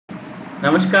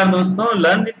नमस्कार दोस्तों,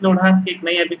 learn with लोढ़ास के एक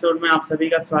नए एपिसोड में आप सभी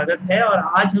का स्वागत है। और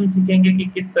आज हम सीखेंगे कि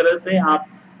किस तरह से आप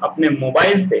अपने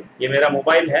मोबाइल से, ये मेरा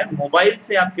मोबाइल है, मोबाइल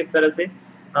से आप किस तरह से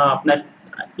अपना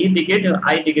ई टिकट और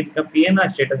आई टिकट का पीएनआर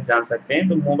स्टेटस जान सकते हैं।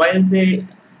 तो मोबाइल से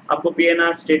आपको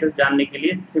पीएनआर स्टेटस जानने के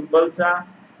लिए सिंपल सा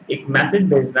एक मैसेज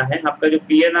भेजना है। आपका जो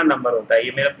पीएनआर नंबर होता है,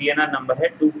 ये मेरा पीएनआर नंबर है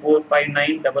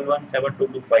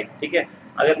 2459117225, ठीक है।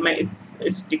 अगर मैं इस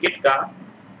टिकट का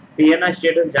पीएनआर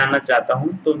स्टेटस जानना चाहता हूं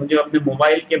तो मुझे अपने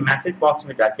मोबाइल के मैसेज बॉक्स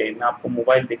में जाके, मैं आपको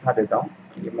मोबाइल दिखा देता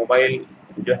हूं। ये मोबाइल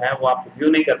जो है वो आप व्यू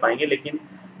नहीं कर पाएंगे, लेकिन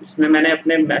उसमें मैंने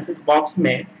अपने मैसेज बॉक्स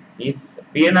में इस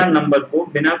पीएनआर नंबर को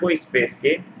बिना कोई स्पेस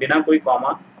के, बिना कोई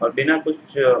कॉमा और बिना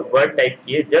कुछ वर्ड टाइप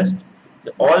किए, जस्ट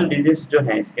ऑल डिजिट्स जो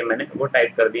हैं इसके मैंने वो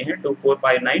टाइप कर दिए हैं,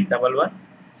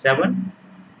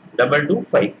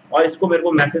 2459117225। और इसको मेरे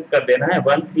को मैसेज कर देना है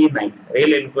 139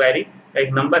 रेल इंक्वायरी का एक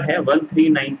नंबर है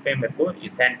 139 पे मेरे को ये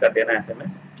सेंड कर देना है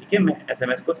एसएमएस, ठीक है। मैं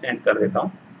एसएमएस को सेंड कर देता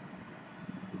हूँ।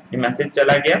 ये मैसेज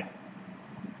चला गया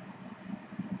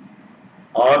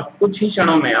और कुछ ही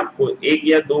क्षणों में आपको 1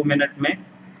 या 2 मिनट में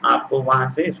आपको वहां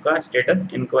से इसका स्टेटस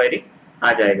इंक्वायरी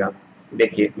आ जाएगा।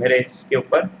 देखिए मेरे इसके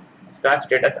ऊपर इसका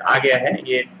स्टेटस आ गया है।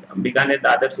 ये बीकानेर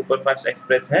दादर सुपरफास्ट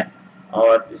एक्सप्रेस है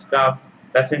और इसका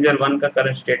पैसेंजर 1 का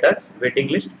करंट स्टेटस वेटिंग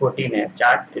लिस्ट 14 है।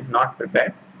 Chart is not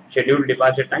prepared, scheduled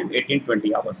departure time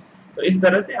 18-20 hours. तो इस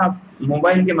तरह से आप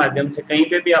मोबाइल के माध्यम से कहीं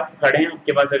पे भी आप खड़े हैं,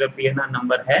 आपके पास अगर पीएनआर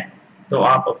नंबर है तो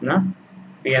आप अपना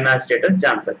पीएनआर स्टेटस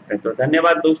जान सकते हैं। तो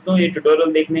धन्यवाद दोस्तों ये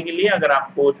ट्यूटोरियल देखने के लिए। अगर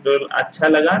आपको ट्यूटोरियल अच्छा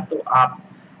लगा तो आप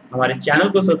हमारे चैनल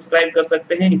को सब्सक्राइब कर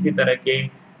सकते हैं इसी तरह के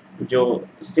जो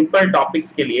सिंपल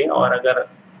टॉपिक्स के लिए। और अगर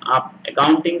आप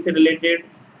अकाउंटिंग से रिलेटेड,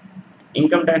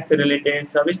 इनकम टैक्स से रिलेटेड,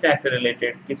 सर्विस टैक्स से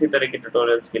रिलेटेड किसी तरह के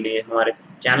ट्यूटोरियल्स के लिए हमारे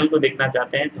चैनल को देखना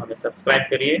चाहते हैं तो हमें सब्सक्राइब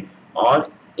करिए।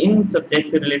 और इन सब्जेक्ट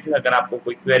से रिलेटेड अगर आपको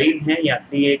कोई क्वेरीज हैं या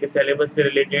सीए के सिलेबस से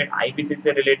रिलेटेड, आईपीसी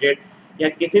से रिलेटेड या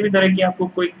किसी भी तरह की आपको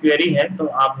कोई क्वेरी है तो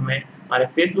आप हमें हमारे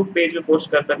फेसबुक पेज में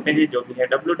पोस्ट कर सकते हैं, जो कि है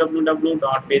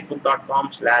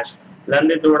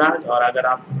www.facebook.com/learnwithloras। और अगर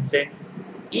आप हमसे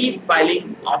ई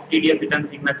फाइलिंग ऑफ टीडीएस रिटर्न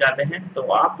सीखना चाहते हैं तो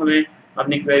आप हमें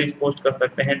अपनी क्वेरीज पोस्ट कर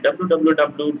सकते हैं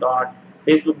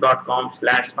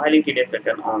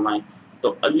www.facebook.com/filingtdsreturn online। तो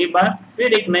अगली बार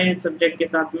फिर एक नए सब्जेक्ट के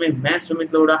साथ में मैं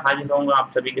सुमित लोढ़ा हाजिर होऊंगा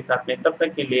आप सभी के साथ में। तब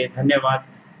तक के लिए धन्यवाद।